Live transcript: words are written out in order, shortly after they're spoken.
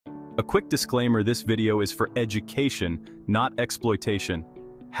A quick disclaimer, this video is for education, not exploitation.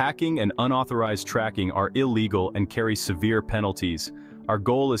 Hacking and unauthorized tracking are illegal and carry severe penalties. Our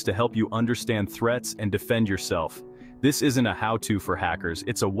goal is to help you understand threats and defend yourself. This isn't a how-to for hackers,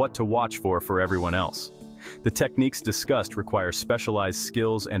 it's a what to watch for everyone else. The techniques discussed require specialized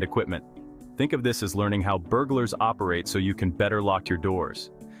skills and equipment. Think of this as learning how burglars operate so you can better lock your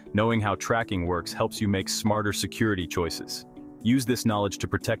doors. Knowing how tracking works helps you make smarter security choices. Use this knowledge to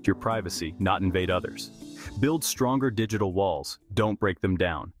protect your privacy, not invade others. Build stronger digital walls, don't break them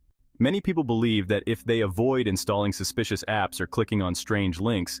down. Many people believe that if they avoid installing suspicious apps or clicking on strange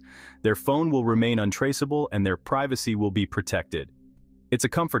links, their phone will remain untraceable and their privacy will be protected. It's a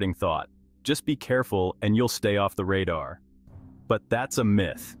comforting thought. Just be careful and you'll stay off the radar. But that's a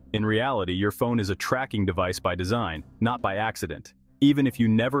myth. In reality, your phone is a tracking device by design, not by accident. Even if you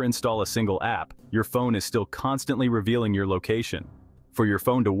never install a single app, your phone is still constantly revealing your location. For your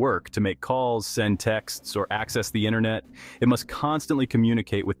phone to work, to make calls, send texts, or access the internet, it must constantly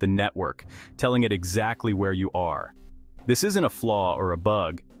communicate with the network, telling it exactly where you are. This isn't a flaw or a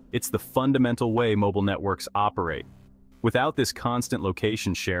bug, it's the fundamental way mobile networks operate. Without this constant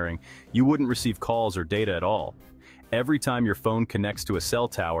location sharing, you wouldn't receive calls or data at all. Every time your phone connects to a cell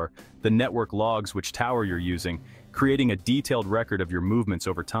tower, the network logs which tower you're using, creating a detailed record of your movements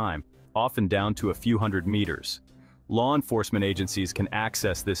over time, often down to a few hundred meters. Law enforcement agencies can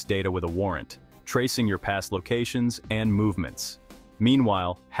access this data with a warrant, tracing your past locations and movements.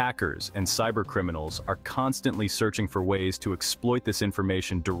 Meanwhile, hackers and cybercriminals are constantly searching for ways to exploit this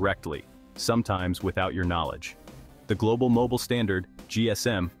information directly, sometimes without your knowledge. The Global Mobile Standard,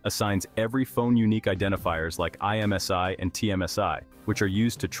 GSM, assigns every phone unique identifiers like IMSI and TMSI, which are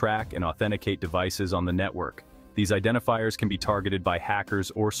used to track and authenticate devices on the network. These identifiers can be targeted by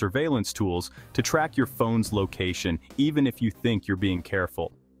hackers or surveillance tools to track your phone's location, even if you think you're being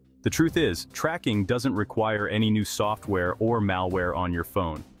careful. The truth is, tracking doesn't require any new software or malware on your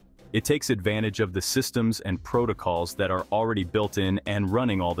phone. It takes advantage of the systems and protocols that are already built in and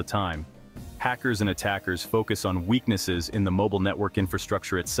running all the time. Hackers and attackers focus on weaknesses in the mobile network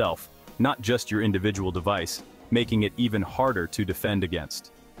infrastructure itself, not just your individual device, making it even harder to defend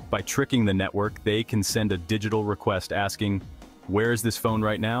against. By tricking the network, they can send a digital request asking, "Where is this phone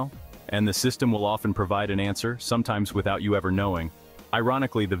right now?" And the system will often provide an answer, sometimes without you ever knowing.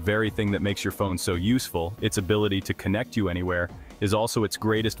 Ironically, the very thing that makes your phone so useful, its ability to connect you anywhere, is also its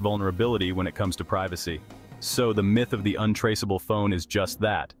greatest vulnerability when it comes to privacy. So the myth of the untraceable phone is just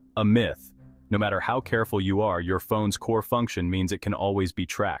that, a myth. No matter how careful you are, your phone's core function means it can always be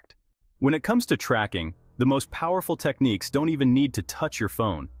tracked. When it comes to tracking, the most powerful techniques don't even need to touch your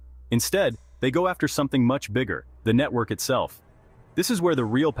phone. Instead, they go after something much bigger, the network itself. This is where the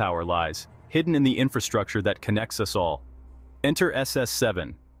real power lies, hidden in the infrastructure that connects us all. Enter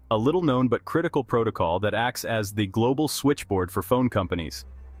SS7, a little-known but critical protocol that acts as the global switchboard for phone companies.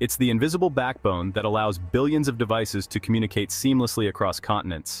 It's the invisible backbone that allows billions of devices to communicate seamlessly across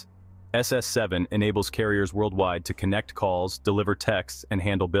continents. SS7 enables carriers worldwide to connect calls, deliver texts, and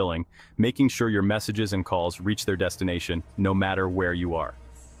handle billing, making sure your messages and calls reach their destination, no matter where you are.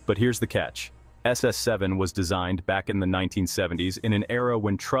 But here's the catch. SS7 was designed back in the 1970s in an era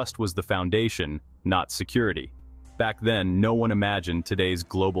when trust was the foundation, not security. Back then, no one imagined today's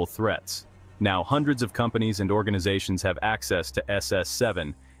global threats. Now, hundreds of companies and organizations have access to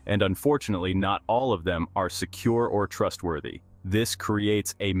SS7, and unfortunately, not all of them are secure or trustworthy. This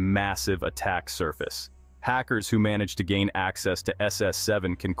creates a massive attack surface. Hackers who manage to gain access to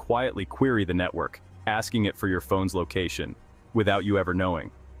SS7 can quietly query the network, asking it for your phone's location, without you ever knowing.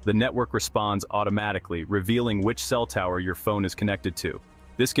 The network responds automatically, revealing which cell tower your phone is connected to.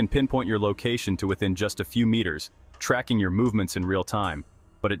 This can pinpoint your location to within just a few meters, tracking your movements in real time.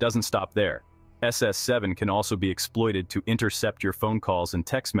 But it doesn't stop there. SS7 can also be exploited to intercept your phone calls and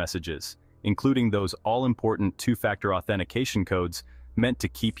text messages, including those all-important two-factor authentication codes meant to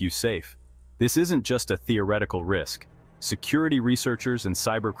keep you safe. This isn't just a theoretical risk. Security researchers and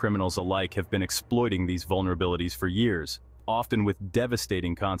cybercriminals alike have been exploiting these vulnerabilities for years, often with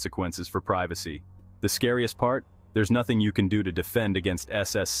devastating consequences for privacy. The scariest part? There's nothing you can do to defend against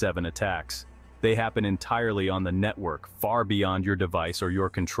SS7 attacks. They happen entirely on the network, far beyond your device or your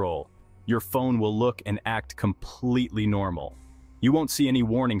control. Your phone will look and act completely normal. You won't see any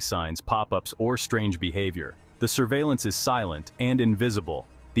warning signs, pop-ups, or strange behavior. The surveillance is silent and invisible.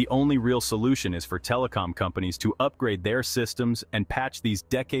 The only real solution is for telecom companies to upgrade their systems and patch these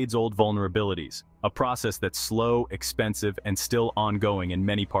decades-old vulnerabilities, a process that's slow, expensive, and still ongoing in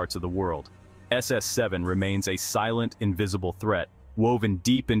many parts of the world. SS7 remains a silent, invisible threat, woven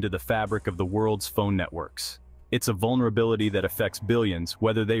deep into the fabric of the world's phone networks. It's a vulnerability that affects billions,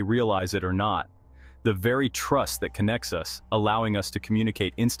 whether they realize it or not. The very trust that connects us, allowing us to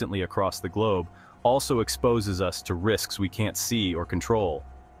communicate instantly across the globe, also exposes us to risks we can't see or control.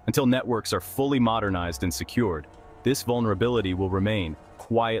 Until networks are fully modernized and secured, this vulnerability will remain,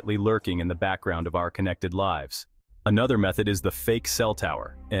 quietly lurking in the background of our connected lives. Another method is the fake cell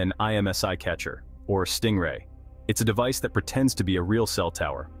tower, an IMSI catcher, or Stingray. It's a device that pretends to be a real cell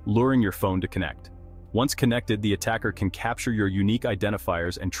tower, luring your phone to connect. Once connected, the attacker can capture your unique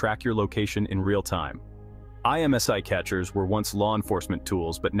identifiers and track your location in real time. IMSI catchers were once law enforcement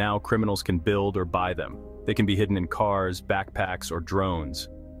tools, but now criminals can build or buy them. They can be hidden in cars, backpacks, or drones,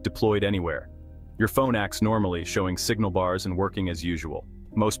 deployed anywhere. Your phone acts normally, showing signal bars and working as usual.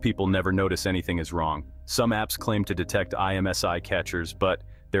 Most people never notice anything is wrong. Some apps claim to detect IMSI catchers, but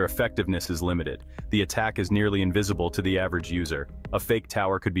their effectiveness is limited. The attack is nearly invisible to the average user. A fake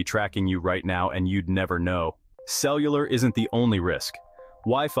tower could be tracking you right now and you'd never know. Cellular isn't the only risk.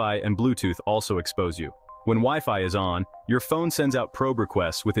 Wi-Fi and Bluetooth also expose you. When Wi-Fi is on, your phone sends out probe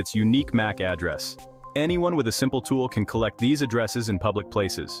requests with its unique MAC address. Anyone with a simple tool can collect these addresses in public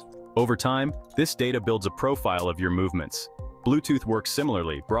places. Over time, this data builds a profile of your movements. Bluetooth works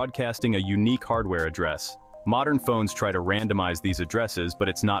similarly, broadcasting a unique hardware address. Modern phones try to randomize these addresses, but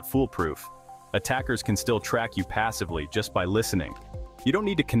it's not foolproof. Attackers can still track you passively just by listening. You don't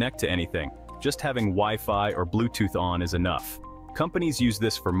need to connect to anything. Just having Wi-Fi or Bluetooth on is enough. Companies use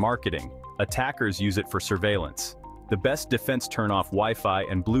this for marketing. Attackers use it for surveillance. The best defense: turn off Wi-Fi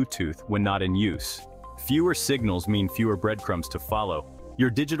and Bluetooth when not in use. Fewer signals mean fewer breadcrumbs to follow. Your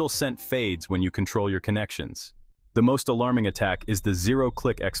digital scent fades when you control your connections. The most alarming attack is the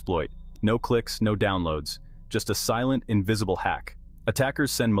zero-click exploit. No clicks, no downloads. Just a silent, invisible hack.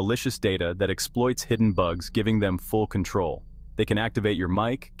 Attackers send malicious data that exploits hidden bugs, giving them full control. They can activate your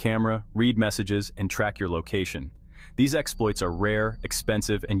mic, camera, read messages, and track your location. These exploits are rare,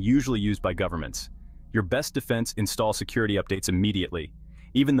 expensive, and usually used by governments. Your best defense: install security updates immediately.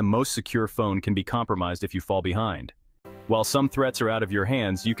 Even the most secure phone can be compromised if you fall behind. While some threats are out of your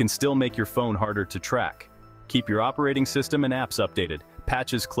hands, you can still make your phone harder to track. Keep your operating system and apps updated.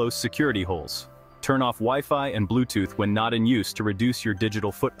 Patches close security holes. Turn off Wi-Fi and Bluetooth when not in use to reduce your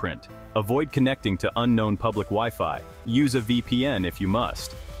digital footprint. Avoid connecting to unknown public Wi-Fi. Use a VPN if you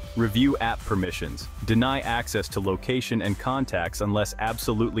must. Review app permissions. Deny access to location and contacts unless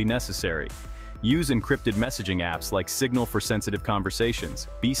absolutely necessary. Use encrypted messaging apps like Signal for sensitive conversations.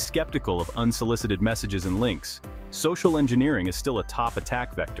 Be skeptical of unsolicited messages and links. Social engineering is still a top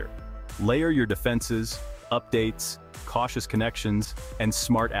attack vector. Layer your defenses, updates, cautious connections, and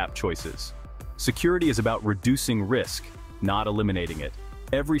smart app choices. Security is about reducing risk, not eliminating it.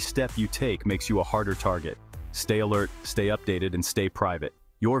 Every step you take makes you a harder target. Stay alert, stay updated, and stay private.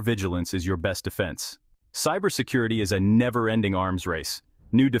 Your vigilance is your best defense. Cybersecurity is a never-ending arms race.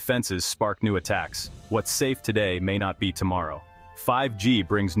 New defenses spark new attacks. What's safe today may not be tomorrow. 5G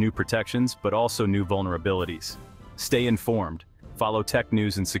brings new protections, but also new vulnerabilities. Stay informed. Follow tech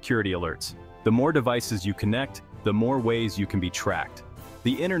news and security alerts. The more devices you connect, the more ways you can be tracked.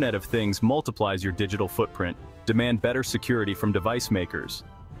 The Internet of Things multiplies your digital footprint. Demand better security from device makers.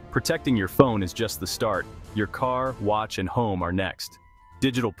 Protecting your phone is just the start. Your car, watch, and home are next.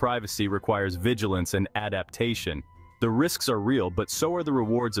 Digital privacy requires vigilance and adaptation. The risks are real, but so are the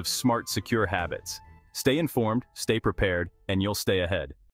rewards of smart, secure habits. Stay informed, stay prepared, and you'll stay ahead.